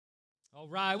All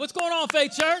right, what's going on,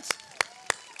 Faith Church?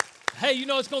 Hey, you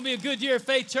know it's going to be a good year at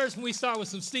Faith Church when we start with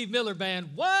some Steve Miller Band.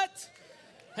 What?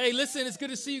 Hey, listen, it's good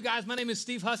to see you guys. My name is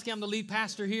Steve Husky. I'm the lead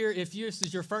pastor here. If this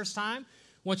is your first time,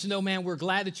 I want you to know, man, we're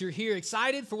glad that you're here,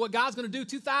 excited for what God's going to do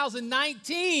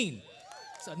 2019.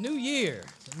 It's a new year.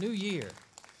 It's a new year.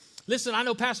 Listen, I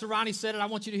know Pastor Ronnie said it. I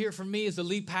want you to hear from me as the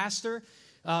lead pastor.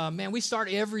 Man, we start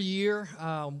every year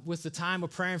with the time of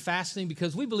prayer and fasting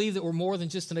because we believe that we're more than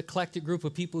just an eclectic group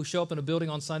of people who show up in a building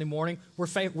on Sunday morning. We're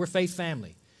faith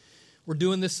family. We're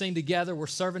doing this thing together. We're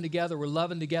serving together. We're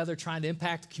loving together, trying to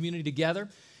impact the community together.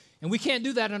 And we can't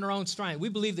do that in our own strength. We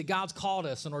believe that God's called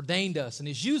us and ordained us and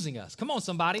is using us. Come on,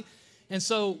 somebody. And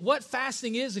so what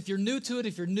fasting is, if you're new to it,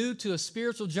 if you're new to a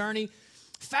spiritual journey,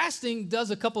 fasting does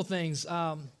a couple things.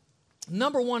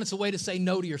 Number one, it's a way to say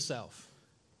no to yourself.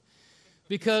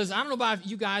 Because I don't know about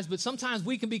you guys, but sometimes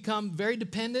we can become very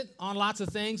dependent on lots of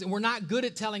things, and we're not good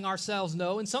at telling ourselves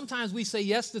no. And sometimes we say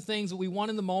yes to things that we want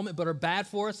in the moment but are bad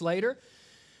for us later.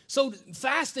 So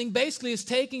fasting basically is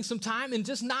taking some time and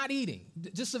just not eating.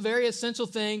 Just a very essential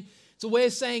thing. It's a way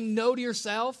of saying no to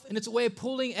yourself, and it's a way of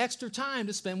pulling extra time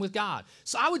to spend with God.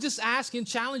 So I would just ask and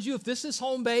challenge you, if this is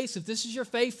home base, if this is your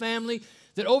faith family,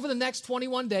 that over the next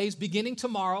 21 days, beginning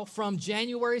tomorrow, from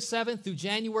January 7th through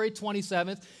January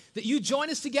 27th, that you join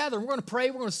us together. We're going to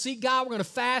pray. We're going to seek God. We're going to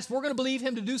fast. We're going to believe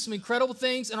Him to do some incredible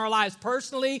things in our lives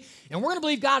personally. And we're going to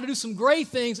believe God to do some great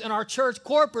things in our church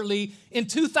corporately in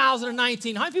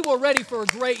 2019. How many people are ready for a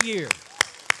great year?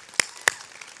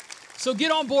 So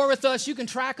get on board with us. You can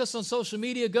track us on social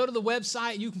media. Go to the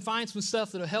website. You can find some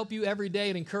stuff that will help you every day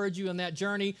and encourage you on that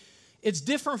journey. It's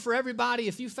different for everybody.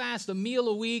 If you fast a meal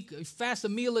a week, fast a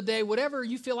meal a day, whatever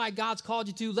you feel like God's called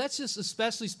you to, let's just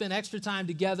especially spend extra time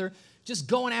together just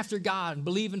going after God and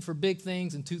believing for big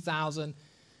things in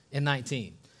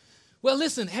 2019. Well,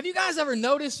 listen, have you guys ever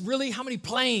noticed really how many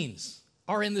planes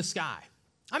are in the sky?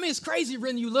 I mean, it's crazy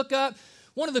when you look up.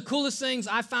 One of the coolest things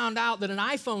I found out that an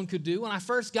iPhone could do when I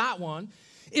first got one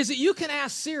is that you can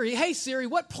ask Siri, hey, Siri,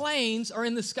 what planes are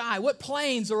in the sky? What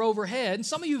planes are overhead? And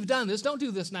some of you have done this. Don't do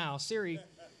this now, Siri.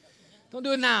 Don't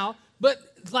do it now. But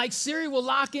like Siri will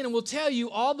lock in and will tell you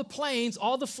all the planes,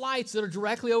 all the flights that are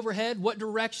directly overhead, what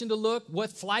direction to look,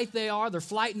 what flight they are, their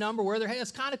flight number, where they're headed.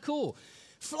 It's kind of cool.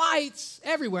 Flights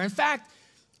everywhere. In fact,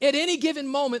 at any given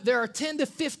moment, there are 10 to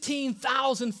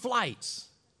 15,000 flights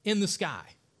in the sky.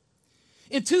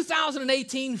 In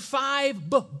 2018, 5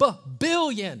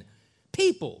 billion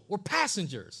people were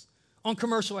passengers on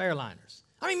commercial airliners.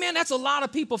 I mean, man, that's a lot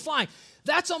of people flying.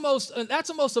 That's almost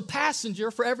a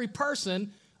passenger for every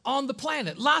person on the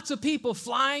planet. Lots of people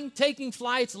flying, taking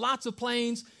flights, lots of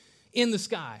planes in the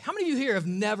sky. How many of you here have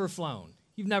never flown?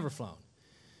 You've never flown.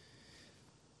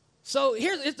 So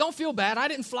don't feel bad. I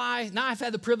didn't fly. Now I've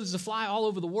had the privilege to fly all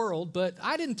over the world, but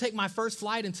I didn't take my first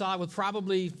flight until I was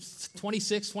probably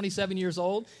 26, 27 years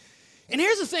old. And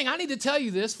here's the thing. I need to tell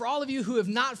you this for all of you who have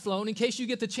not flown, in case you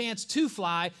get the chance to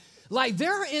fly. Like,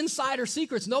 there are insider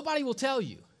secrets nobody will tell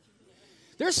you.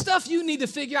 There's stuff you need to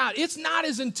figure out. It's not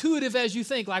as intuitive as you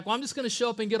think. Like, well, I'm just going to show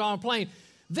up and get on a plane.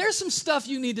 There's some stuff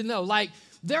you need to know. Like,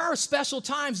 there are special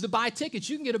times to buy tickets.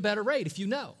 You can get a better rate if you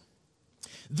know.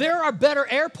 There are better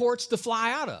airports to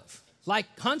fly out of. Like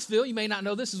Huntsville, you may not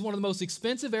know this is one of the most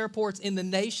expensive airports in the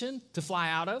nation to fly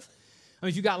out of. I mean,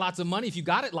 if you got lots of money, if you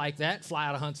got it like that, fly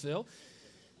out of Huntsville.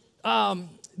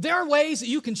 There are ways that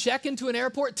you can check into an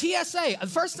airport. TSA, the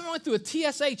first time I went through a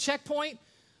TSA checkpoint,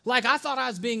 like I thought I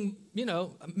was being,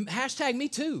 hashtag me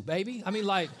too, baby. I mean,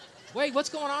 like, wait, what's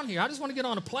going on here? I just want to get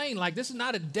on a plane. Like, this is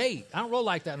not a date. I don't roll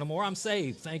like that no more. I'm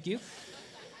saved. Thank you.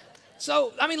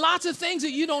 So, I mean, lots of things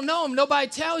that you don't know and nobody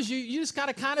tells you. You just got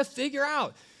to kind of figure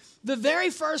out. The very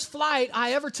first flight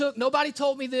I ever took, nobody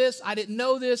told me this. I didn't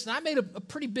know this. And I made a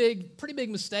pretty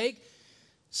big mistake.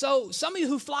 So some of you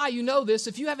who fly, you know this.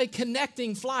 If you have a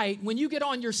connecting flight, when you get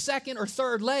on your second or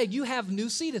third leg, you have new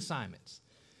seat assignments.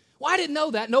 Well, I didn't know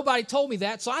that. Nobody told me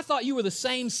that. So I thought you were the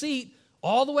same seat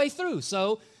all the way through.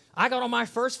 So I got on my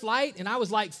first flight, and I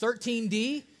was like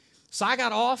 13D. So I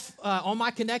got off on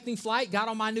my connecting flight, got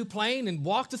on my new plane, and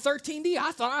walked to 13D.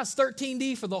 I thought I was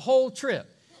 13D for the whole trip.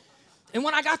 And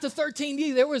when I got to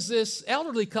 13D, there was this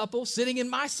elderly couple sitting in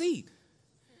my seat.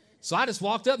 So I just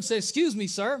walked up and said, excuse me,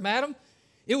 sir, madam,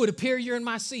 it would appear you're in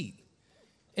my seat.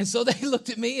 And so they looked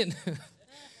at me and,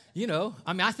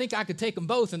 I think I could take them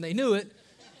both, and they knew it.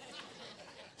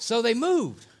 So they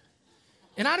moved.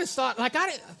 And I just thought,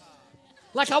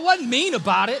 I wasn't mean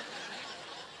about it.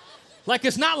 Like,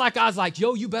 it's not like I was like,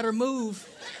 yo, you better move.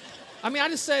 I mean, I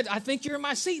just said, I think you're in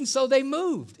my seat. And so they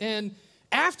moved. And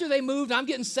after they moved, I'm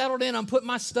getting settled in. I'm putting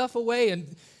my stuff away.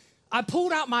 And I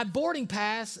pulled out my boarding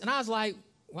pass, and I was like,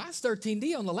 well, I was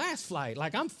 13D on the last flight.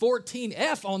 Like, I'm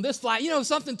 14F on this flight,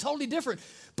 something totally different.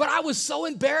 But I was so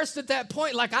embarrassed at that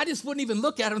point, like, I just wouldn't even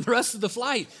look at them the rest of the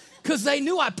flight because they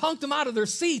knew I punked them out of their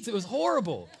seats. It was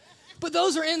horrible. But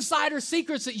those are insider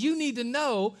secrets that you need to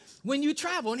know when you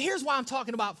travel. And here's why I'm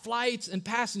talking about flights and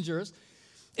passengers,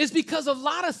 is because a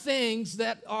lot of things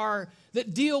that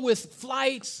deal with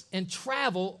flights and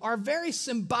travel are very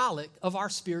symbolic of our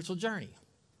spiritual journey.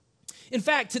 In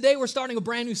fact, today we're starting a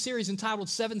brand new series entitled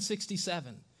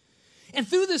 767. And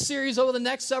through this series over the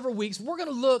next several weeks, we're going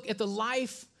to look at the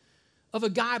life of a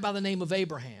guy by the name of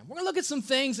Abraham. We're going to look at some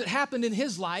things that happened in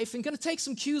his life and going to take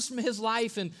some cues from his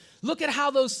life and look at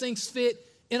how those things fit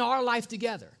in our life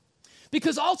together.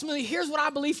 Because ultimately, here's what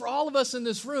I believe for all of us in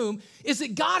this room, is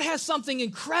that God has something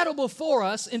incredible for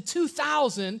us in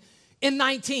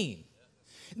 2019.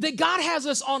 That God has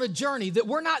us on a journey, that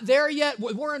we're not there yet,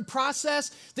 we're in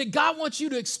process, that God wants you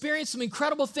to experience some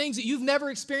incredible things that you've never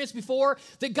experienced before,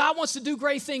 that God wants to do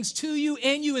great things to you,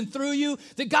 in you, and through you,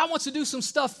 that God wants to do some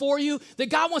stuff for you, that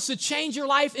God wants to change your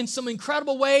life in some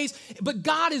incredible ways, but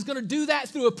God is going to do that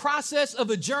through a process of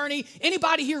a journey.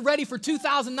 Anybody here ready for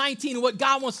 2019 and what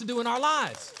God wants to do in our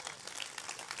lives?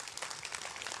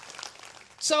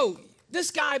 So, this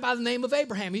guy by the name of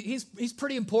Abraham, he's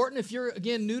pretty important if you're,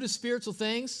 again, new to spiritual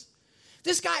things.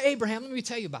 This guy, Abraham, let me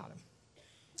tell you about him.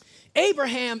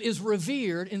 Abraham is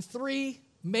revered in 3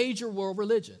 major world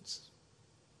religions: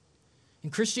 in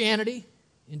Christianity,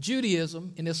 in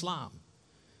Judaism, in Islam.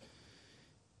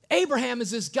 Abraham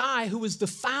is this guy who was the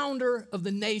founder of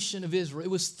the nation of Israel. It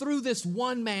was through this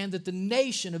one man that the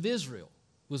nation of Israel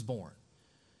was born.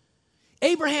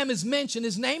 Abraham is mentioned,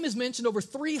 his name is mentioned over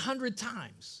 300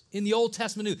 times in the Old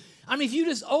Testament. I mean, if you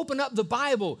just open up the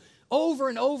Bible over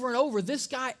and over and over, this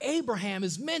guy Abraham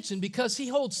is mentioned because he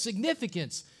holds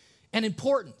significance and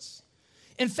importance.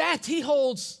 In fact, he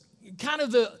holds kind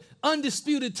of the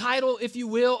undisputed title, if you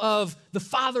will, of the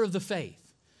father of the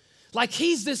faith. Like,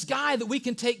 he's this guy that we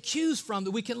can take cues from,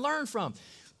 that we can learn from.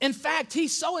 In fact,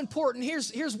 he's so important.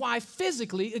 Here's why.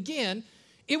 Physically, again,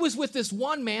 it was with this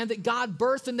one man that God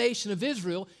birthed the nation of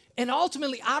Israel, and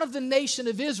ultimately out of the nation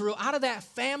of Israel, out of that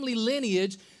family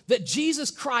lineage, that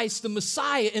Jesus Christ, the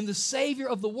Messiah and the Savior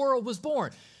of the world, was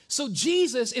born. So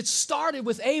Jesus, it started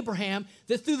with Abraham,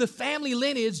 that through the family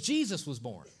lineage, Jesus was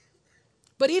born.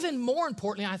 But even more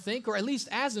importantly, I think, or at least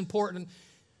as important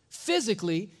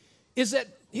physically, is that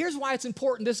here's why it's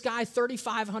important, this guy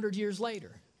 3,500 years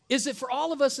later, is that for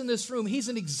all of us in this room, he's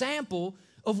an example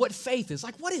of what faith is.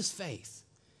 Like, what is faith?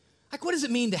 Like, what does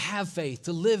it mean to have faith,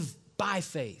 to live by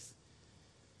faith?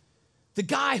 The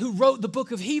guy who wrote the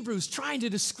book of Hebrews trying to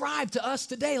describe to us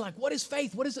today, like, what is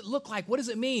faith? What does it look like? What does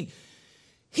it mean?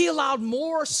 He allowed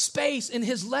more space in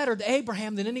his letter to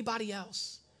Abraham than anybody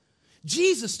else.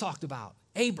 Jesus talked about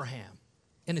Abraham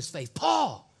and his faith.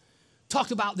 Paul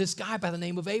talked about this guy by the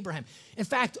name of Abraham. In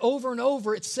fact, over and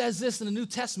over, it says this in the New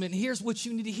Testament, and here's what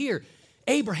you need to hear.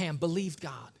 Abraham believed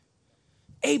God.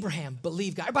 Abraham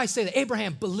believed God. Everybody say that.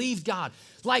 Abraham believed God.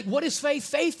 Like, what is faith?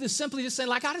 Faith is simply just saying,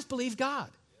 like, I just believe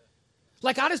God.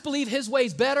 Like, I just believe his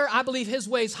way's better. I believe his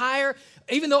way's higher.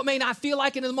 Even though it may not feel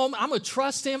like it in the moment, I'm going to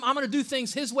trust him. I'm going to do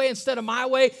things his way instead of my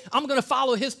way. I'm going to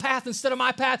follow his path instead of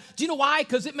my path. Do you know why?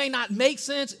 Because it may not make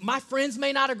sense. My friends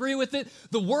may not agree with it.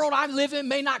 The world I live in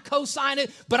may not co-sign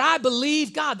it. But I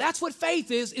believe God. That's what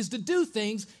faith is to do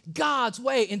things God's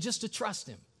way and just to trust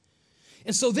him.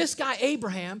 And so this guy,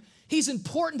 Abraham, he's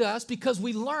important to us because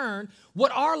we learn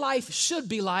what our life should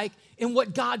be like and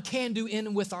what God can do in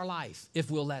and with our life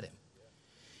if we'll let him.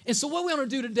 And so what we want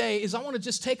to do today is I want to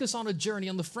just take us on a journey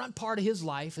on the front part of his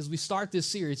life as we start this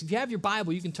series. If you have your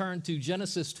Bible, you can turn to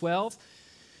Genesis 12,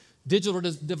 digital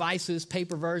devices,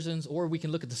 paper versions, or we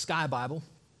can look at the Sky Bible.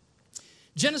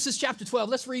 Genesis chapter 12,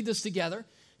 let's read this together,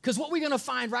 because what we're going to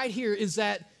find right here is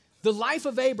that the life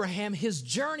of Abraham, his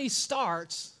journey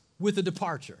starts with a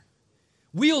departure.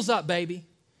 Wheels up, baby.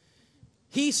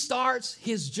 He starts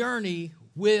his journey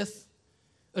with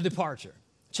a departure.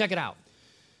 Check it out.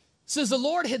 It says the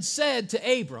Lord had said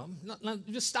to Abram,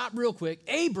 just stop real quick.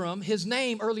 Abram, his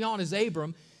name early on is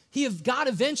Abram. God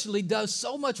eventually does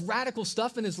so much radical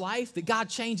stuff in his life that God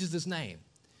changes his name.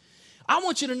 I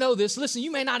want you to know this. Listen,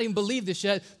 you may not even believe this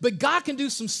yet, but God can do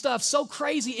some stuff so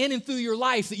crazy in and through your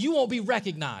life that you won't be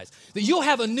recognized, that you'll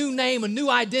have a new name, a new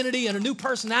identity, and a new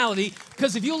personality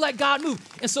because if you'll let God move.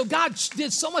 And so God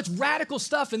did so much radical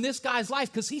stuff in this guy's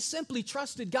life because he simply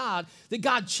trusted God that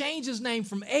God changed his name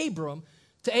from Abram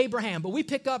to Abraham. But we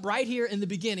pick up right here in the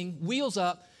beginning, wheels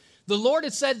up. The Lord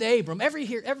had said to Abram,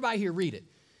 everybody here read it.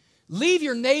 Leave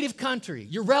your native country,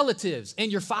 your relatives,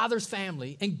 and your father's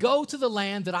family, and go to the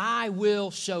land that I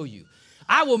will show you.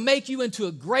 I will make you into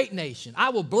a great nation. I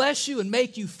will bless you and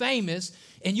make you famous,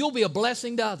 and you'll be a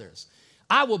blessing to others.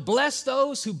 I will bless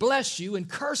those who bless you and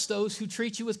curse those who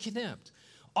treat you with contempt.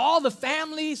 All the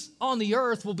families on the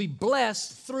earth will be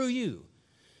blessed through you.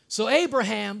 So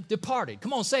Abraham departed.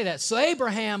 Come on, say that. So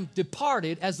Abraham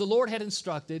departed as the Lord had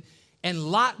instructed, and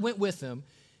Lot went with him.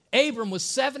 Abram was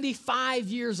 75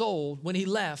 years old when he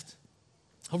left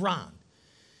Haran.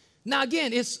 Now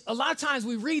again, it's a lot of times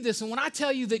we read this, and when I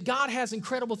tell you that God has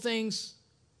incredible things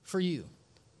for you,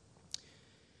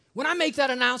 when I make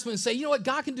that announcement and say, you know what,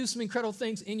 God can do some incredible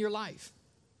things in your life,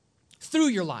 through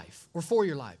your life, or for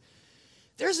your life.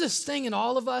 There's this thing in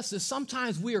all of us that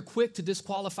sometimes we are quick to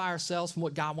disqualify ourselves from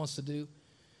what God wants to do.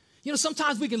 You know,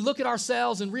 sometimes we can look at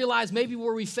ourselves and realize maybe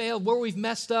where we failed, where we've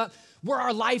messed up, where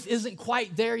our life isn't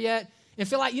quite there yet, and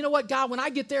feel like, you know what, God, when I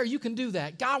get there, you can do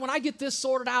that. God, when I get this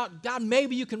sorted out, God,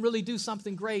 maybe you can really do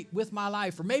something great with my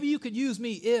life, or maybe you could use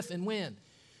me if and when.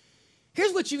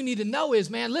 Here's what you need to know is,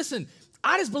 man, listen,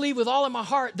 I just believe with all of my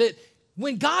heart that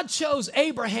when God chose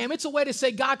Abraham, it's a way to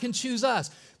say God can choose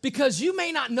us. Because you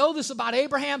may not know this about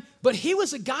Abraham, but he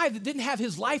was a guy that didn't have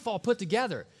his life all put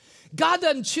together. God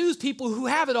doesn't choose people who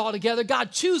have it all together.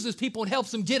 God chooses people and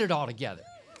helps them get it all together.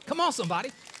 Come on,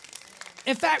 somebody.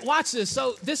 In fact, watch this.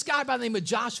 So this guy by the name of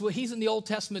Joshua, he's in the Old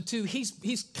Testament too.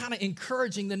 He's kind of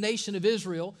encouraging the nation of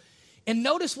Israel. And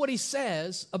notice what he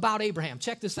says about Abraham.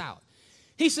 Check this out.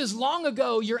 He says, long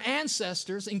ago, your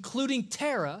ancestors, including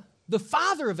Terah, the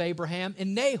father of Abraham,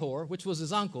 and Nahor, which was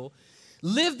his uncle,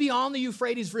 lived beyond the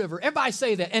Euphrates River. Everybody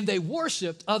say that. And they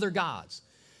worshiped other gods.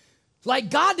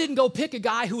 Like God didn't go pick a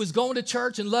guy who was going to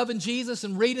church and loving Jesus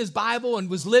and reading his Bible and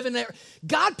was living there.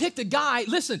 God picked a guy,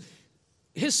 listen,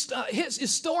 his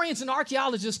historians and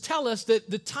archaeologists tell us that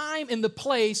the time and the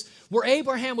place where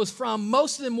Abraham was from,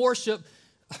 most of them worship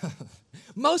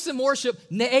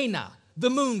Ne'ena, the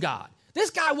moon god. This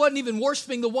guy wasn't even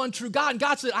worshiping the one true God. And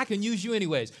God said, I can use you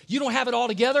anyways. You don't have it all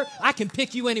together. I can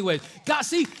pick you anyways. God,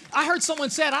 see, I heard someone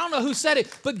say it. I don't know who said it,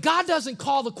 but God doesn't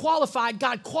call the qualified.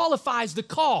 God qualifies the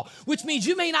call, which means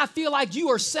you may not feel like you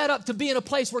are set up to be in a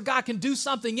place where God can do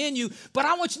something in you, but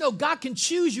I want you to know God can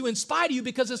choose you in spite of you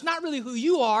because it's not really who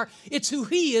you are. It's who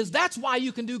he is. That's why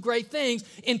you can do great things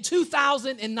in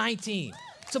 2019.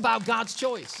 It's about God's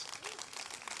choice.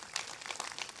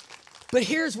 But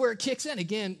here's where it kicks in.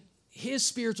 Again, his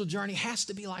spiritual journey has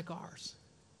to be like ours.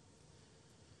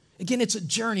 Again, it's a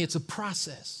journey. It's a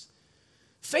process.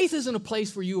 Faith isn't a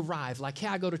place where you arrive like, hey,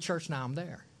 I go to church now, I'm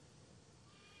there.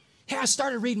 Hey, I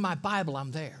started reading my Bible,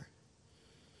 I'm there.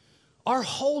 Our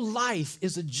whole life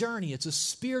is a journey. It's a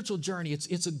spiritual journey.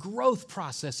 It's a growth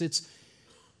process. The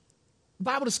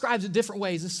Bible describes it different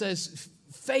ways. It says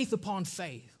faith upon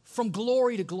faith, from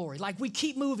glory to glory. Like we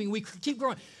keep moving, we keep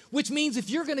growing, which means if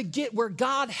you're going to get where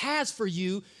God has for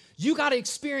you, you got to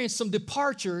experience some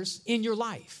departures in your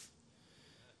life.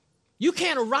 You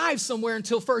can't arrive somewhere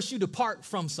until first you depart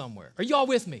from somewhere. Are you all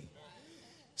with me?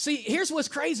 See, here's what's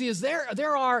crazy is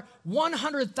there are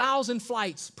 100,000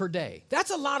 flights per day.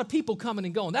 That's a lot of people coming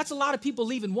and going. That's a lot of people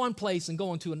leaving one place and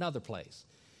going to another place.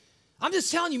 I'm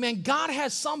just telling you, man, God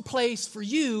has some place for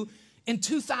you in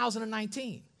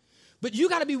 2019. But you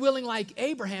got to be willing like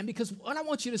Abraham, because what I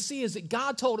want you to see is that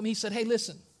God told him, he said, hey,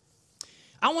 listen,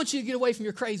 I want you to get away from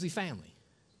your crazy family.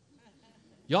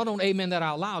 Y'all don't amen that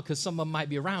out loud because some of them might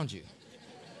be around you.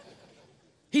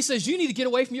 He says, you need to get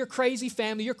away from your crazy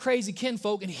family, your crazy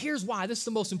kinfolk, and here's why. This is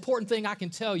the most important thing I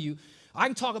can tell you. I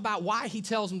can talk about why he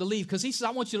tells him to leave, because he says, I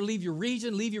want you to leave your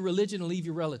region, leave your religion, and leave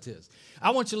your relatives.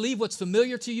 I want you to leave what's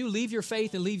familiar to you, leave your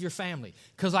faith, and leave your family,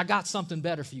 because I got something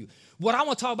better for you. What I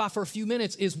want to talk about for a few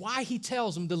minutes is why he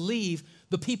tells him to leave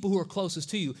the people who are closest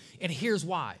to you, and here's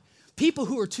why. People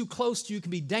who are too close to you can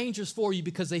be dangerous for you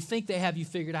because they think they have you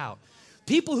figured out.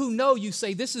 People who know you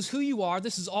say, this is who you are,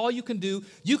 this is all you can do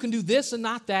this and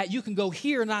not that, you can go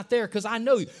here and not there because I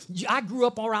know you. I grew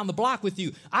up around the block with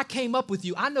you. I came up with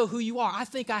you. I know who you are. I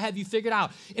think I have you figured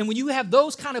out. And when you have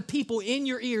those kind of people in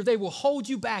your ear, they will hold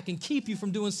you back and keep you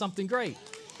from doing something great.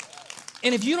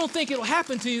 And if you don't think it'll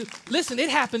happen to you, listen, it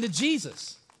happened to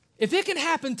Jesus. If it can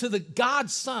happen to the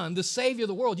God's Son, the Savior of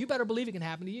the world, you better believe it can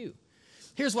happen to you.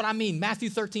 Here's what I mean, Matthew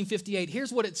 13:58.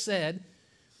 Here's what it said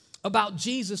about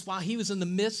Jesus while he was in the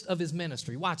midst of his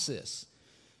ministry. Watch this.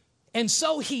 And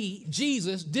so he,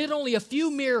 Jesus, did only a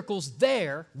few miracles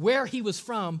there where he was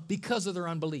from because of their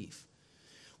unbelief.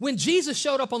 When Jesus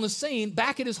showed up on the scene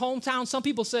back at his hometown, some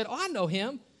people said, oh, I know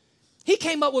him. He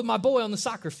came up with my boy on the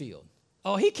soccer field.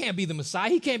 Oh, he can't be the Messiah.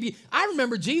 He can't be. I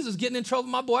remember Jesus getting in trouble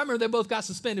with my boy. I remember they both got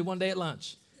suspended one day at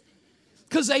lunch.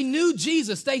 Because they knew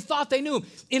Jesus. They thought they knew him.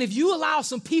 And if you allow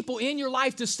some people in your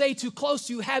life to stay too close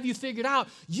to you, have you figured out,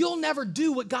 you'll never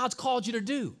do what God's called you to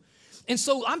do. And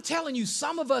so I'm telling you,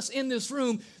 some of us in this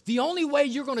room, the only way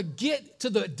you're going to get to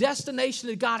the destination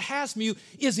that God has for you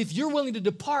is if you're willing to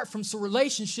depart from some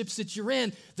relationships that you're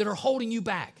in that are holding you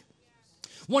back.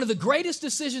 One of the greatest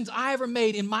decisions I ever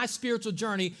made in my spiritual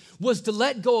journey was to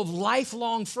let go of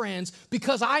lifelong friends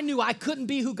because I knew I couldn't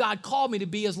be who God called me to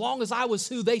be as long as I was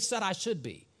who they said I should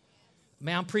be.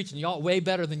 Man, I'm preaching y'all way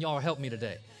better than y'all helped me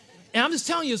today. And I'm just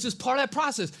telling you, it's just part of that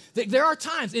process. There are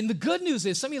times, and the good news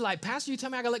is, some of you are like, Pastor, you tell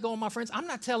me I got to let go of my friends? I'm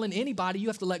not telling anybody you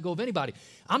have to let go of anybody.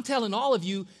 I'm telling all of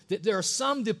you that there are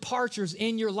some departures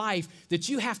in your life that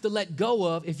you have to let go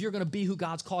of if you're going to be who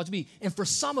God's called you to be. And for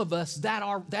some of us,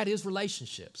 that is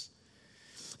relationships.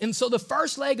 And so the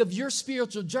first leg of your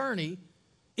spiritual journey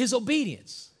is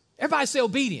obedience. Everybody say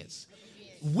obedience.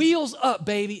 Wheels up,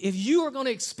 baby. If you are going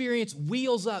to experience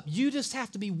wheels up, you just have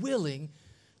to be willing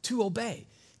to obey.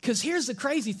 Because here's the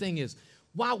crazy thing is,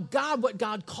 while what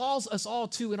God calls us all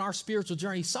to in our spiritual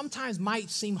journey sometimes might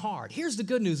seem hard. Here's the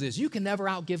good news is, you can never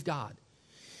outgive God.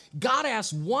 God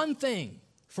asks one thing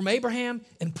from Abraham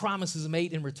and promises him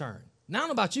 8 in return. Now, I don't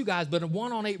know about you guys, but a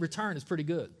 1 on 8 return is pretty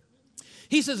good.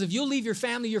 He says if you'll leave your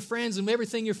family, your friends, and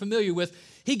everything you're familiar with,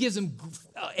 he gives them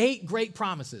 8 great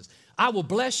promises. I will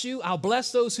bless you. I'll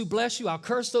bless those who bless you. I'll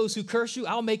curse those who curse you.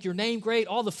 I'll make your name great.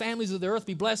 All the families of the earth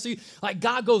be blessed to you. Like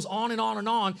God goes on and on and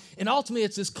on. And ultimately,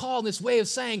 it's this call and this way of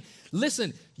saying,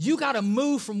 listen, you got to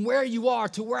move from where you are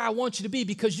to where I want you to be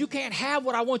because you can't have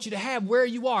what I want you to have where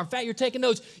you are. In fact, you're taking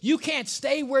notes. You can't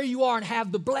stay where you are and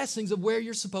have the blessings of where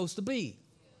you're supposed to be.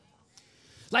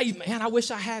 Like, man, I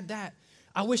wish I had that.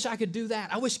 I wish I could do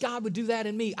that. I wish God would do that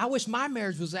in me. I wish my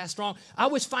marriage was that strong. I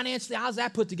wish financially I was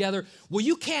that put together. Well,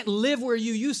 you can't live where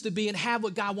you used to be and have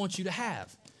what God wants you to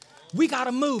have. We got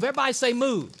to move. Everybody say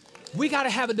move. We got to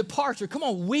have a departure. Come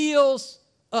on, wheels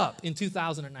up in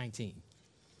 2019.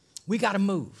 We got to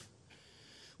move.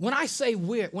 When I say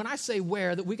where,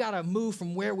 that we got to move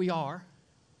from where we are,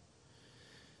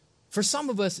 for some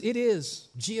of us, it is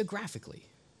geographically.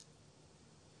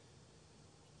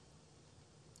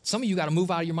 Some of you got to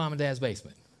move out of your mom and dad's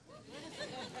basement.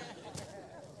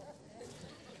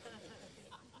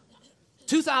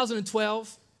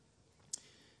 2012,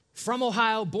 from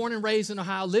Ohio, born and raised in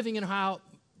Ohio, living in Ohio.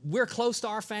 We're close to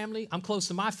our family. I'm close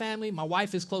to my family. My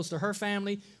wife is close to her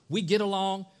family. We get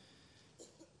along.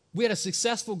 We had a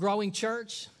successful, growing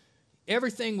church.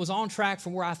 Everything was on track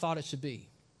from where I thought it should be.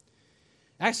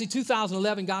 Actually,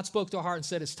 2011, God spoke to our heart and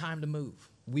said, it's time to move.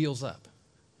 Wheels up.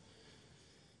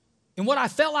 And what I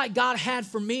felt like God had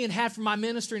for me and had for my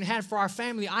ministry and had for our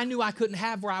family, I knew I couldn't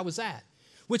have where I was at.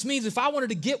 Which means if I wanted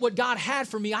to get what God had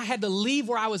for me, I had to leave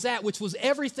where I was at, which was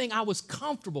everything I was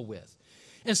comfortable with.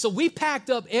 And so we packed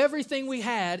up everything we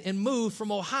had and moved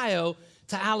from Ohio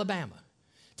to Alabama.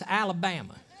 I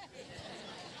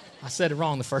said it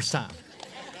wrong the first time.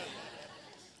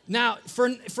 Now,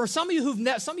 for some of you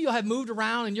some of you have moved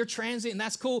around and you're transient, and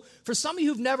that's cool. For some of you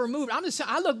who've never moved,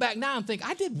 I look back now and think,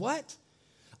 I did what?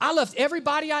 I left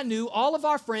everybody I knew, all of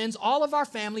our friends, all of our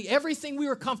family, everything we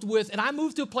were comfortable with, and I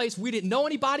moved to a place we didn't know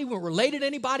anybody, we weren't related to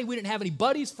anybody, we didn't have any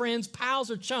buddies, friends,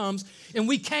 pals, or chums, and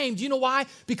we came. Do you know why?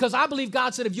 Because I believe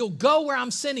God said, if you'll go where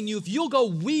I'm sending you, if you'll go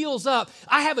wheels up,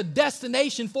 I have a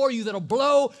destination for you that'll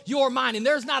blow your mind, and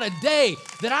there's not a day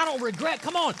that I don't regret.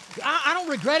 Come on, I don't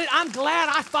regret it. I'm glad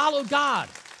I followed God.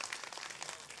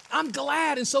 I'm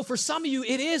glad. And so for some of you,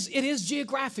 it is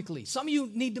geographically. Some of you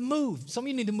need to move. Some of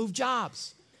you need to move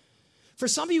jobs. For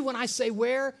some of you, when I say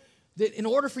where, that in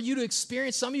order for you to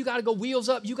experience, some of you got to go wheels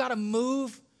up. You got to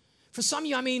move. For some of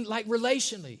you, I mean like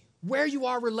relationally, where you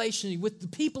are relationally with the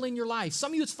people in your life.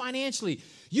 Some of you, it's financially.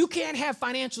 You can't have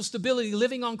financial stability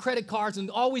living on credit cards and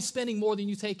always spending more than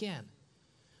you take in.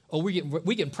 Oh, we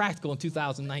getting practical in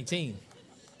 2019.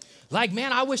 Like,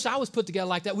 man, I wish I was put together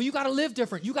like that. Well, you got to live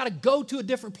different. You got to go to a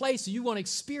different place so you want to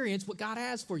experience what God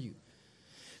has for you.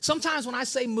 Sometimes when I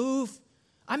say move,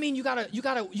 I mean you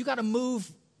gotta move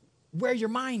where your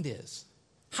mind is,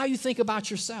 how you think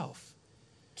about yourself,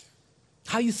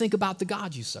 how you think about the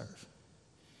God you serve.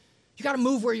 You got to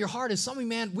move where your heart is. Some of you,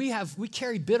 man, we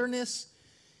carry bitterness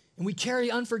and we carry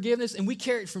unforgiveness and we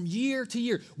carry it from year to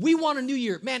year. We want a new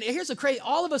year. Man, here's the crazy,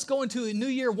 all of us go into a new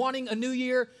year wanting a new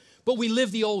year, but we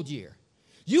live the old year.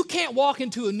 You can't walk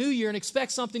into a new year and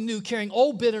expect something new, carrying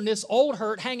old bitterness, old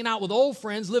hurt, hanging out with old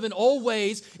friends, living old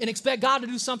ways, and expect God to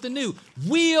do something new.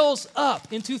 Wheels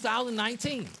up in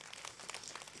 2019.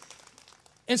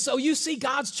 And so you see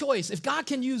God's choice. If God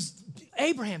can use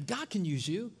Abraham, God can use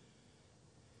you.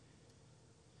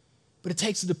 But it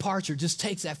takes a departure, just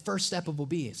takes that first step of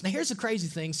obedience. Now, here's the crazy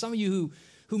thing. Some of you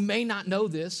who may not know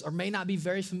this or may not be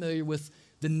very familiar with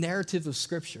the narrative of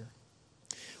Scripture.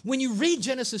 When you read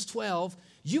Genesis 12,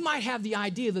 you might have the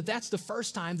idea that that's the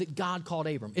first time that God called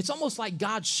Abram. It's almost like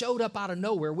God showed up out of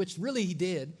nowhere, which really he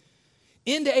did,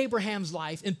 into Abraham's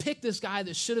life and picked this guy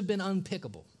that should have been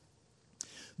unpickable.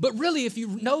 But really, if you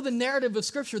know the narrative of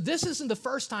Scripture, this isn't the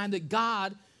first time that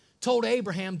God told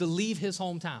Abraham to leave his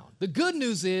hometown. The good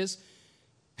news is,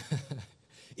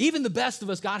 even the best of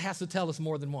us, God has to tell us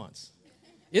more than once.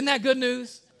 Isn't that good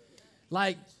news?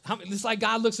 Like, it's like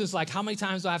God looks at us like, how many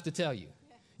times do I have to tell you?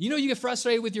 You know, you get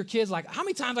frustrated with your kids, like, how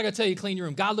many times I got to tell you to clean your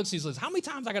room? God looks at you and says, how many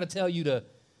times I got to tell you to,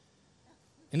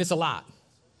 and it's a lot.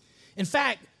 In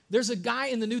fact, there's a guy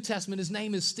in the New Testament, his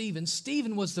name is Stephen.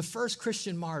 Stephen was the first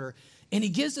Christian martyr, and he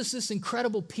gives us this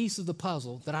incredible piece of the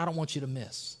puzzle that I don't want you to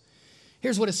miss.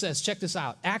 Here's what it says. Check this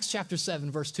out. Acts chapter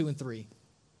 7, verse 2 and 3. It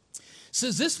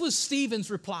says, this was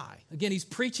Stephen's reply. Again, he's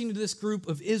preaching to this group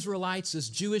of Israelites, this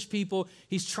Jewish people.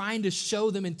 He's trying to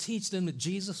show them and teach them that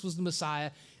Jesus was the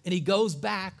Messiah. And he goes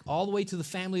back all the way to the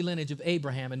family lineage of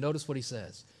Abraham. And notice what he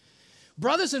says.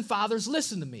 Brothers and fathers,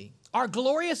 listen to me. Our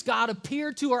glorious God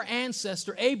appeared to our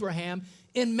ancestor Abraham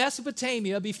in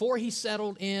Mesopotamia before he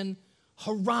settled in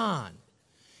Haran.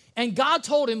 And God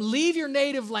told him, leave your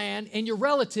native land and your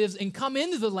relatives and come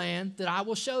into the land that I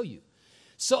will show you.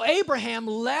 So Abraham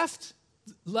left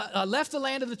the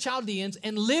land of the Chaldeans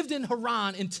and lived in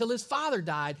Haran until his father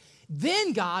died.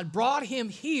 Then God brought him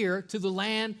here to the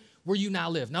land where you now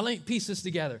live. Now let me piece this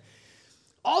together.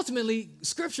 Ultimately,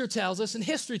 Scripture tells us and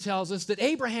history tells us that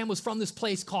Abraham was from this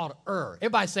place called Ur.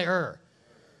 Everybody say Ur.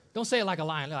 Don't say it like a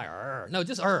lion, like Ur. No,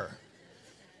 just Ur.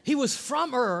 He was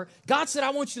from Ur. God said, I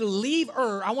want you to leave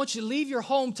Ur. I want you to leave your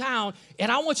hometown,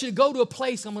 and I want you to go to a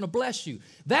place I'm going to bless you.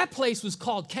 That place was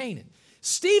called Canaan.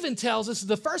 Stephen tells us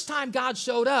the first time God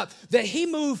showed up that he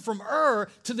moved from Ur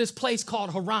to this place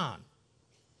called Haran.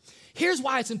 Here's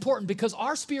why it's important, because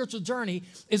our spiritual journey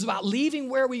is about leaving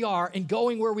where we are and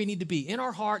going where we need to be. In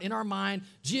our heart, in our mind,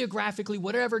 geographically,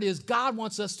 whatever it is, God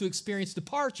wants us to experience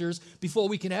departures before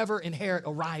we can ever inherit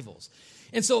arrivals.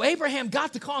 And so Abraham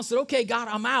got the call and said, okay, God,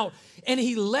 I'm out. And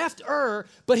he left Ur,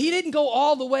 but he didn't go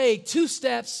all the way 2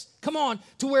 steps,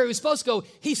 to where he was supposed to go.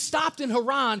 He stopped in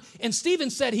Haran, and Stephen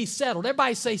said he settled.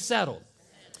 Everybody say settled.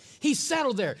 He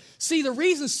settled there. See, the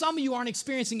reason some of you aren't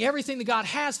experiencing everything that God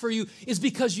has for you is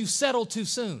because you settled too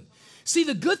soon. See,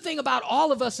 the good thing about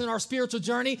all of us in our spiritual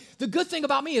journey, the good thing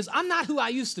about me is I'm not who I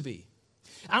used to be.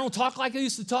 I don't talk like I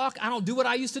used to talk. I don't do what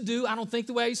I used to do. I don't think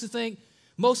the way I used to think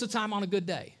most of the time on a good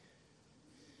day.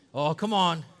 Oh, come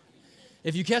on.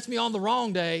 If you catch me on the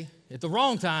wrong day, at the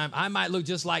wrong time, I might look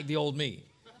just like the old me.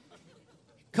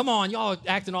 Come on, y'all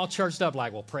acting all churched up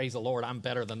like, well, praise the Lord, I'm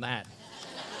better than that.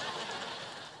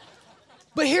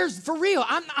 But here's, for real,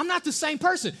 I'm not the same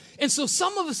person. And so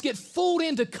some of us get fooled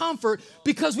into comfort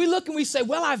because we look and we say,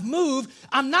 well, I've moved.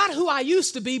 I'm not who I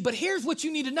used to be, but here's what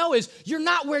you need to know is you're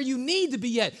not where you need to be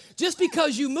yet. Just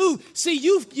because you moved, see,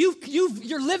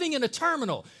 you're living in a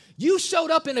terminal. You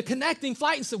showed up in a connecting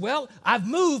flight and said, well, I've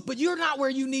moved, but you're not where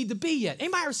you need to be yet.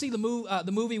 Anybody ever see the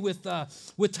movie with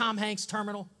Tom Hanks,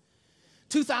 Terminal?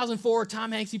 2004,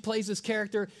 Tom Hanks, he plays this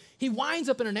character. He winds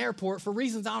up in an airport for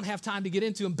reasons I don't have time to get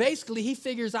into. And basically, he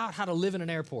figures out how to live in an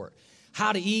airport,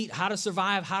 how to eat, how to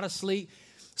survive, how to sleep.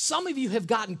 Some of you have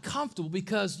gotten comfortable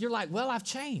because you're like, well, I've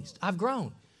changed. I've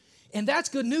grown. And that's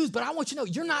good news, but I want you to know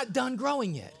you're not done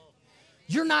growing yet.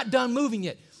 You're not done moving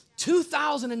yet.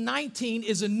 2019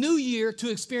 is a new year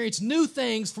to experience new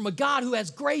things from a God who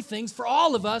has great things for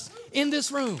all of us in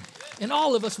this room and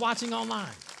all of us watching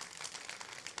online.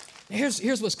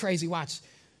 Here's what's crazy, watch,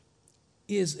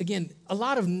 is, again, a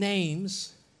lot of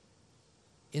names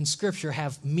in Scripture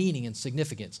have meaning and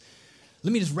significance.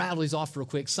 Let me just rattle these off real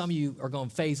quick. Some of you are going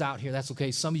to phase out here. That's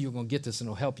okay. Some of you are going to get this and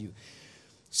it'll help you.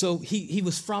 So he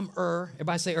was from Ur.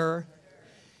 Everybody say Ur.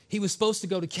 He was supposed to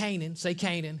go to Canaan. Say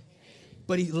Canaan.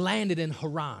 But he landed in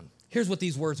Haran. Here's what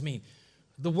these words mean.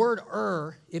 The word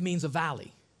Ur, it means a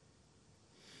valley.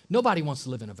 Nobody wants to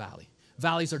live in a valley.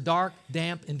 Valleys are dark,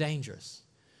 damp, and dangerous.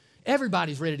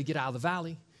 Everybody's ready to get out of the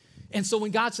valley. And so when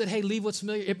God said, hey, leave what's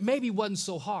familiar, it maybe wasn't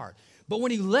so hard. But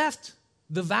when he left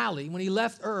the valley, when he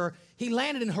left Ur, he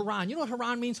landed in Haran. You know what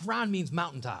Haran means? Haran means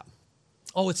mountaintop.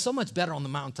 Oh, it's so much better on the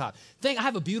mountaintop. I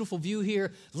have a beautiful view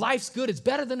here. Life's good. It's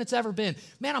better than it's ever been.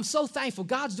 Man, I'm so thankful.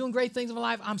 God's doing great things in my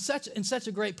life. I'm in such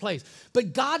a great place.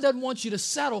 But God doesn't want you to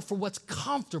settle for what's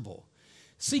comfortable.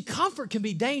 See, comfort can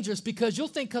be dangerous because you'll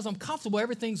think because I'm comfortable,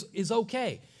 everything is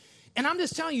okay. And I'm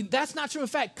just telling you, that's not true. In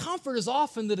fact, comfort is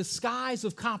often the disguise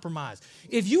of compromise.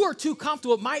 If you are too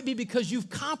comfortable, it might be because you've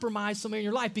compromised somewhere in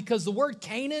your life, because the word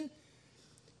Canaan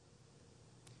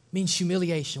means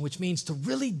humiliation, which means to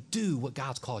really do what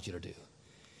God's called you to do,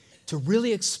 to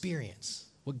really experience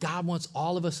what God wants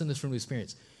all of us in this room to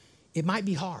experience. It might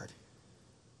be hard.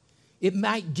 It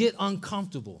might get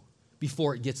uncomfortable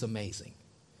before it gets amazing.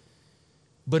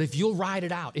 But if you'll ride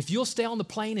it out, if you'll stay on the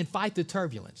plane and fight the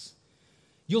turbulence,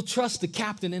 you'll trust the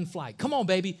captain in flight. Come on,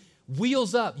 baby.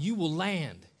 Wheels up. You will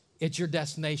land at your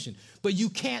destination. But you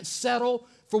can't settle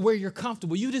for where you're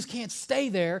comfortable. You just can't stay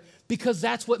there because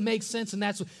that's what makes sense. And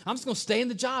I'm just going to stay in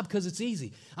the job because it's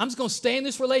easy. I'm just going to stay in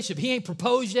this relationship. He ain't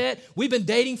proposed yet. We've been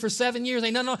dating for 7 years.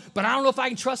 Ain't nothing, but I don't know if I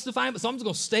can trust him. So I'm just going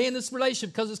to stay in this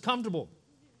relationship because it's comfortable.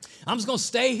 I'm just going to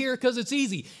stay here because it's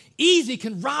easy. Easy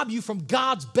can rob you from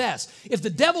God's best. If the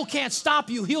devil can't stop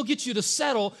you, he'll get you to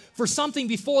settle for something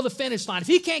before the finish line. If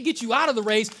he can't get you out of the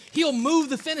race, he'll move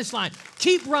the finish line.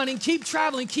 Keep running, keep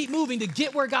traveling, keep moving to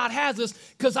get where God has us,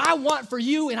 because I want for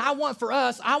you and I want for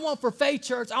us, I want for Faith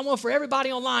Church, I want for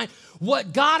everybody online,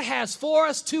 what God has for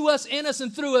us, to us, in us,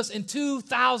 and through us in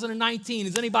 2019.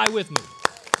 Is anybody with me?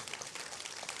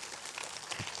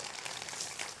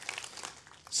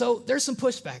 So there's some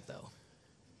pushback, though.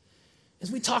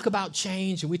 As we talk about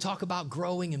change and we talk about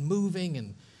growing and moving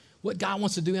and what God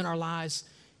wants to do in our lives,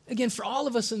 again, for all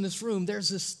of us in this room, there's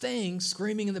this thing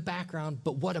screaming in the background,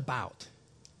 but what about?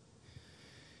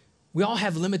 We all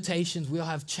have limitations. We all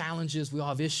have challenges. We all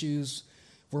have issues.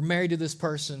 We're married to this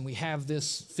person. We have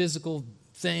this physical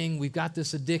thing. We've got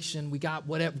this addiction. We got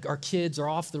whatever. Our kids are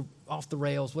off the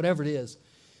rails, whatever it is.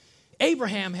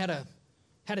 Abraham had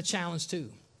a challenge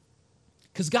too.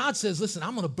 Because God says, listen,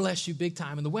 I'm going to bless you big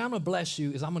time. And the way I'm going to bless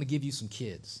you is I'm going to give you some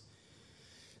kids.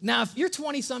 Now, if you're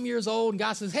 20-some years old and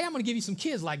God says, hey, I'm going to give you some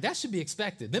kids, like that should be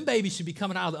expected. Them babies should be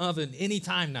coming out of the oven any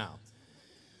time now.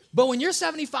 But when you're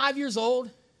 75 years old,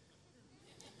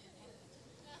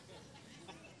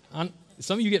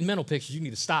 some of you get mental pictures. You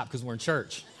need to stop because we're in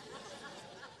church.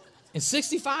 And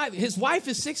 65, his wife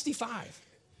is 65.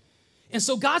 And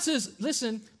so God says,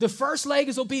 listen, the first leg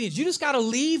is obedience. You just got to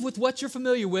leave with what you're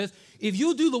familiar with. If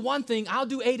you'll do the one thing, I'll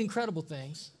do 8 incredible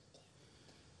things.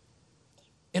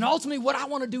 And ultimately, what I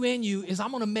want to do in you is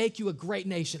I'm going to make you a great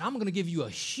nation. I'm going to give you a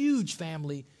huge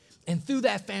family. And through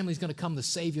that family is going to come the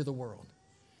Savior of the world.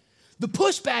 The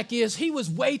pushback is he was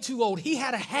way too old. He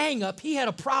had a hang up. He had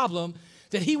a problem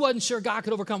that he wasn't sure God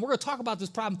could overcome. We're going to talk about this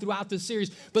problem throughout this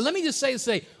series. But let me just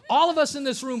say, all of us in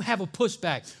this room have a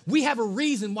pushback. We have a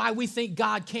reason why we think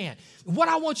God can't. What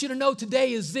I want you to know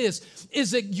today is this,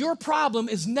 is that your problem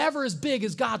is never as big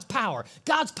as God's power.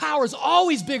 God's power is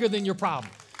always bigger than your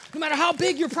problem. No matter how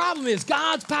big your problem is,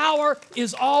 God's power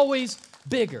is always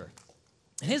bigger.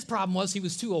 And his problem was he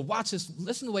was too old. Watch this.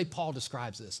 Listen to the way Paul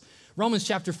describes this. Romans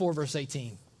chapter 4, verse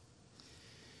 18.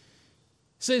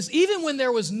 Says, even when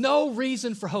there was no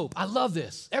reason for hope. I love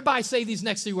this. Everybody say these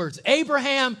next 3 words.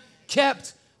 Abraham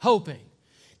kept hoping.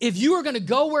 If you are going to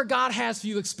go where God has for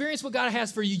you, experience what God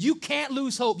has for you, you can't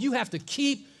lose hope. You have to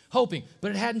keep hoping. But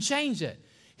it hadn't changed yet.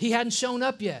 He hadn't shown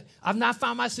up yet. I've not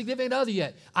found my significant other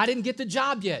yet. I didn't get the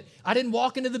job yet. I didn't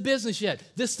walk into the business yet.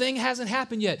 This thing hasn't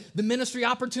happened yet. The ministry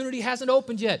opportunity hasn't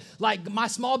opened yet. Like my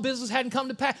small business hadn't come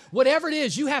to pass. Whatever it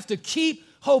is, you have to keep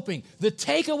hoping. The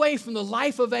takeaway from the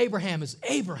life of Abraham is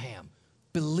Abraham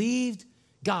believed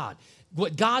God.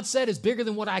 What God said is bigger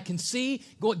than what I can see.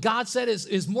 What God said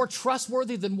is more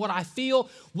trustworthy than what I feel.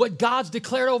 What God's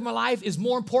declared over my life is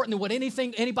more important than what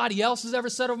anybody else has ever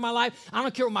said over my life. I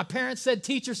don't care what my parents said,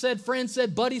 teacher said, friend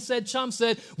said, buddy said, chum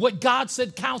said. What God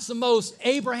said counts the most.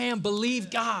 Abraham believed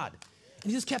God.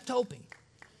 And he just kept hoping.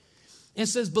 And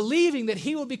says, believing that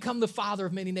he will become the father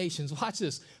of many nations. Watch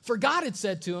this. For God had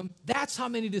said to him, that's how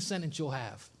many descendants you'll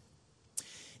have.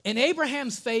 And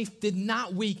Abraham's faith did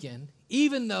not weaken,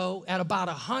 even though at about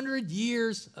 100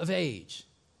 years of age.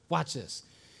 Watch this.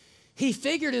 He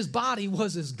figured his body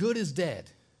was as good as dead.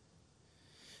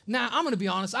 Now, I'm going to be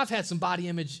honest. I've had some body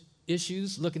image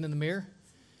issues looking in the mirror.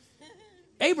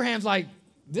 Abraham's like,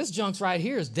 this junk's right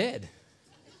here is dead.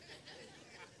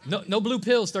 No blue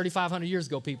pills 3,500 years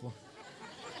ago, people.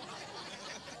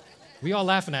 We all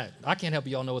laughing at it. I can't help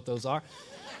you all know what those are.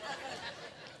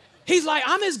 He's like,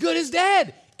 I'm as good as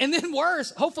dead. And then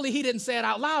worse, hopefully he didn't say it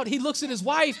out loud. He looks at his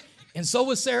wife, and so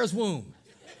was Sarah's womb.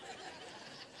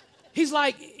 He's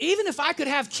like, even if I could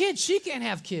have kids, she can't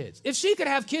have kids. If she could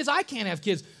have kids, I can't have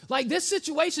kids. Like this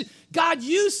situation, God,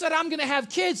 you said I'm going to have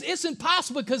kids. It's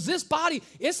impossible because this body,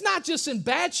 it's not just in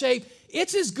bad shape.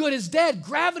 It's as good as dead.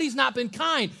 Gravity's not been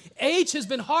kind. Age has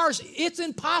been harsh. It's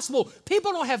impossible.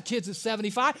 People don't have kids at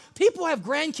 75. People have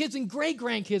grandkids and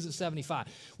great-grandkids at 75.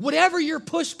 Whatever your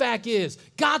pushback is,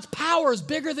 God's power is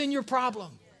bigger than your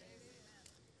problem.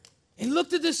 And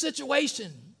looked at this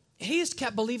situation. He just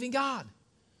kept believing God.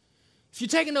 If you're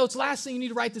taking notes, last thing you need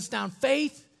to write this down.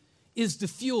 Faith is the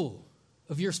fuel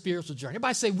of your spiritual journey.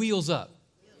 Everybody say wheels up.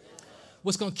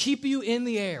 What's going to keep you in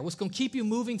the air, what's going to keep you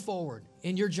moving forward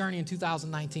in your journey in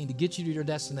 2019 to get you to your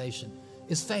destination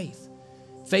is faith.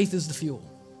 Faith is the fuel.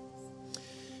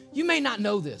 You may not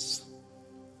know this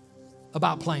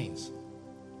about planes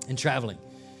and traveling.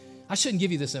 I shouldn't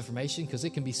give you this information because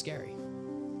it can be scary.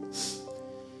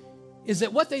 Is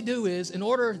that what they do is, in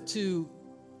order to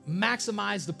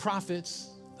maximize the profits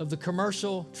of the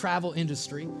commercial travel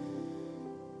industry,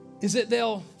 is that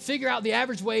they'll figure out the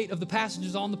average weight of the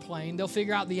passengers on the plane. They'll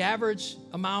figure out the average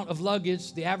amount of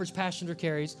luggage the average passenger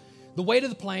carries, the weight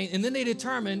of the plane, and then they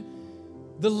determine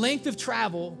the length of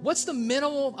travel. What's the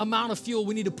minimal amount of fuel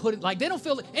we need to put in? Like, they don't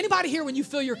fill it. Anybody here, when you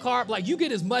fill your car up, like you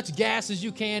get as much gas as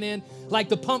you can in, like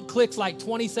the pump clicks like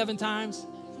 27 times?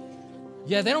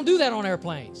 Yeah, they don't do that on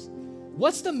airplanes.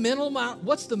 What's the minimal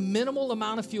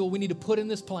amount of fuel we need to put in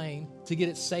this plane to get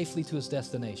it safely to its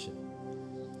destination?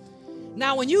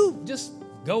 Now, when you just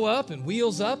go up and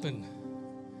wheels up, and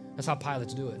that's how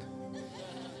pilots do it,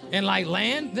 and like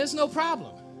land, there's no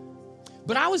problem.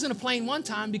 But I was in a plane one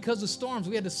time because of storms.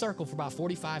 We had to circle for about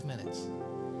 45 minutes.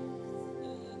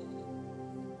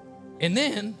 And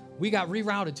then we got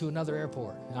rerouted to another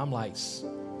airport. And I'm like,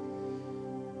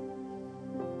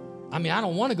 I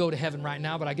don't want to go to heaven right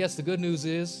now, but I guess the good news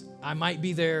is I might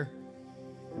be there,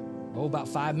 about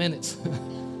 5 minutes.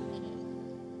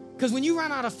 Because when you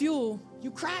run out of fuel,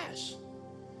 you crash.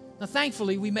 Now,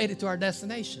 thankfully, we made it to our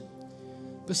destination.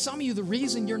 But some of you, the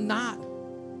reason you're not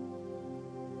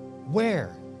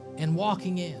where and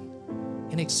walking in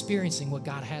and experiencing what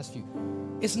God has for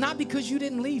you, it's not because you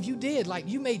didn't leave. You did. Like,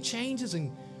 you made changes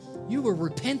and you were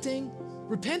repenting.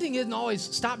 Repenting isn't always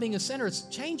stop being a sinner. It's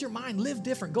change your mind, live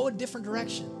different, go a different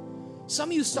direction. Some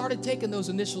of you started taking those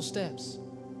initial steps.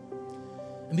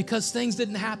 And because things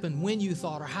didn't happen when you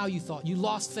thought or how you thought, you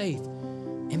lost faith.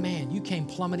 And man, you came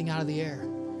plummeting out of the air.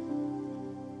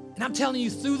 And I'm telling you,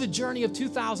 through the journey of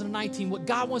 2019, what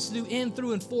God wants to do in,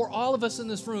 through, and for all of us in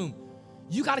this room,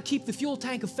 you got to keep the fuel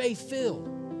tank of faith filled.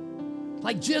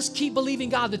 Like, just keep believing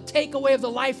God. The takeaway of the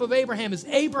life of Abraham is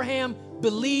Abraham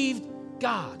believed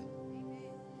God.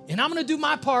 And I'm going to do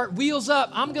my part, wheels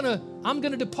up. I'm going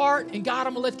to depart, and God,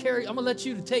 I'm going to let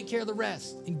you to take care of the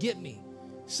rest and get me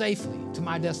safely to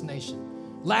my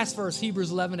destination. Last verse,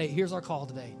 Hebrews 11:8. Here's our call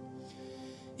today.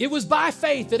 It was by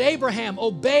faith that Abraham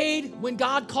obeyed when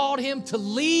God called him to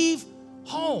leave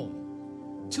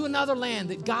home to another land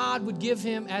that God would give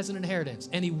him as an inheritance.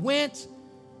 And he went,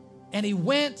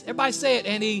 everybody say it,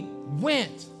 and he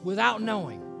went without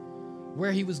knowing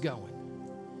where he was going.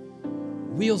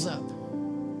 Wheels up.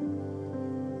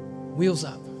 Wheels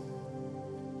up.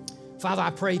 Father, I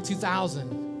pray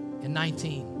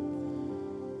 2019.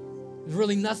 There's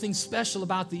really nothing special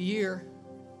about the year.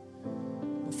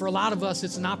 But for a lot of us,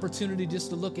 it's an opportunity just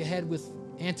to look ahead with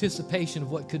anticipation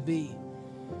of what could be.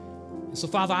 And so,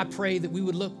 Father, I pray that we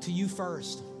would look to you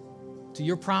first, to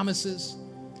your promises,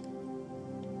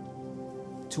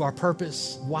 to our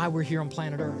purpose, why we're here on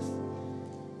planet Earth.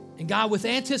 And God, with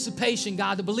anticipation,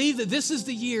 God, to believe that this is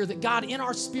the year that, God, in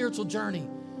our spiritual journey,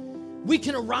 we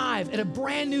can arrive at a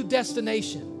brand new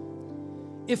destination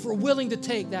if we're willing to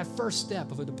take that first step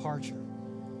of a departure.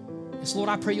 And so, Lord,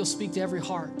 I pray you'll speak to every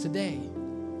heart today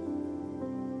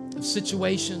of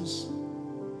situations,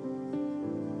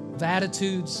 of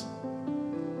attitudes,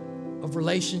 of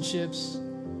relationships,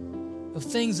 of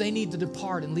things they need to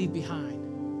depart and leave behind,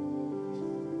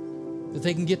 that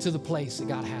they can get to the place that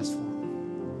God has for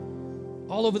them.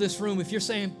 All over this room, if you're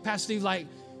saying, Pastor Steve, like,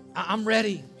 I'm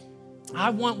ready.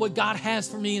 I want what God has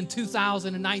for me in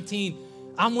 2019.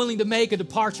 I'm willing to make a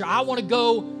departure. I want to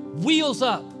go wheels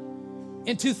up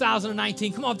in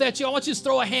 2019. Come on, if that's you, I want you to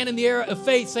throw a hand in the air of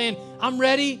faith saying, I'm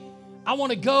ready. I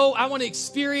want to go. I want to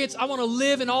experience. I want to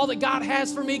live in all that God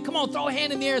has for me. Come on, throw a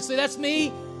hand in the air and say, that's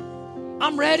me.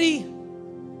 I'm ready.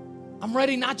 I'm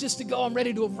ready not just to go, I'm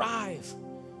ready to arrive.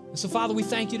 And so, Father, we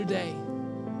thank you today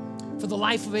for the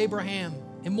life of Abraham,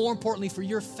 and more importantly, for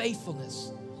your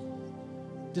faithfulness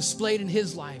displayed in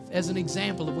his life as an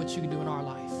example of what you can do in our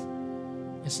life.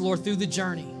 And so, Lord, through the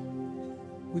journey,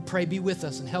 we pray be with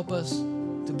us and help us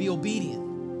to be obedient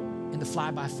and to fly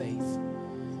by faith.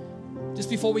 Just just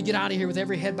before we get out of here with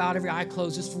every head bowed, every eye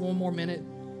closed, just for one more minute,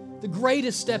 the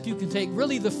greatest step you can take,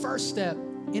 really the first step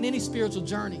in any spiritual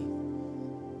journey,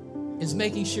 is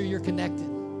making sure you're connected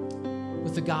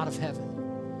with the God of heaven.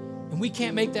 And we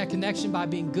can't make that connection by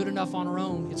being good enough on our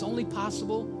own. It's only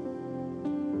possible,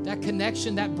 that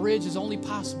connection, that bridge is only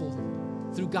possible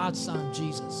through God's Son,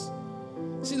 Jesus.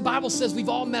 See, the Bible says we've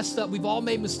all messed up, we've all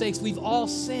made mistakes, we've all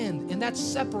sinned, and that's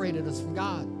separated us from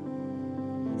God.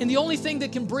 And the only thing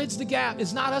that can bridge the gap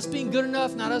is not us being good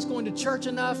enough, not us going to church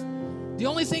enough. The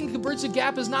only thing that can bridge the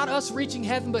gap is not us reaching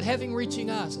heaven, but heaven reaching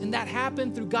us. And that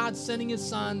happened through God sending His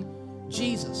Son,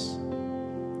 Jesus,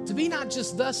 to be not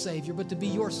just the Savior, but to be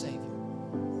your Savior.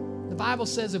 The Bible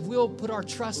says if we'll put our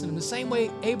trust in Him, the same way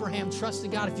Abraham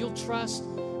trusted God, if you'll trust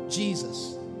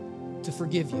Jesus to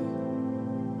forgive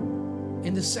you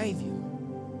and to save you,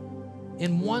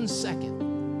 in 1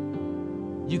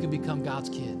 second, you can become God's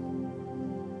kid.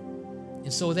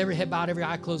 And so with every head bowed, every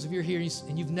eye closed, if you're here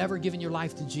and you've never given your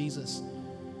life to Jesus,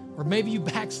 or maybe you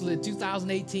backslid,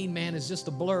 2018, man, is just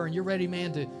a blur, and you're ready,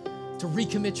 man, to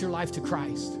recommit your life to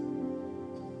Christ.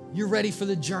 You're ready for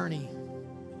the journey.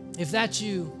 If that's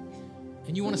you,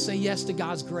 and you want to say yes to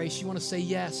God's grace, you want to say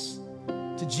yes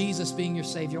to Jesus being your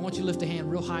Savior, I want you to lift a hand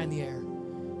real high in the air.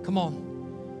 Come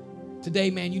on.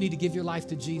 Today, man, you need to give your life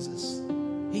to Jesus.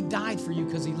 He died for you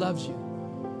because He loves you.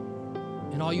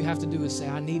 And all you have to do is say,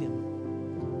 I need Him.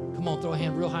 Come on, throw a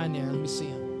hand real high in the air. Let me see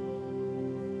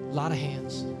Him. A lot of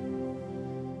hands.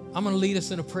 I'm going to lead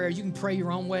us in a prayer. You can pray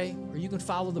your own way, or you can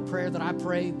follow the prayer that I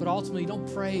pray, but ultimately don't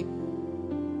pray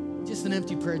just an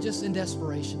empty prayer, just in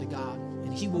desperation to God.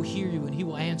 And He will hear you, and He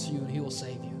will answer you, and He will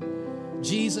save you.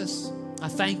 Jesus, I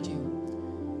thank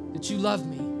you that you love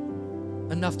me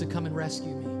enough to come and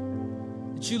rescue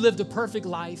me, that you lived a perfect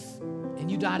life, and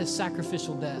you died a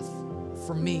sacrificial death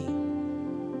for me.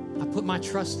 I put my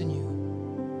trust in you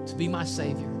to be my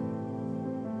Savior,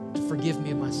 to forgive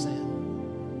me of my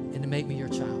sin, and to make me your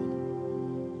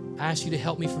child. I ask you to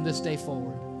help me from this day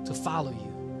forward to follow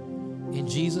you. In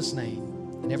Jesus' name.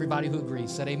 And everybody who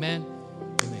agrees said amen.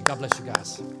 Amen. God bless you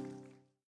guys.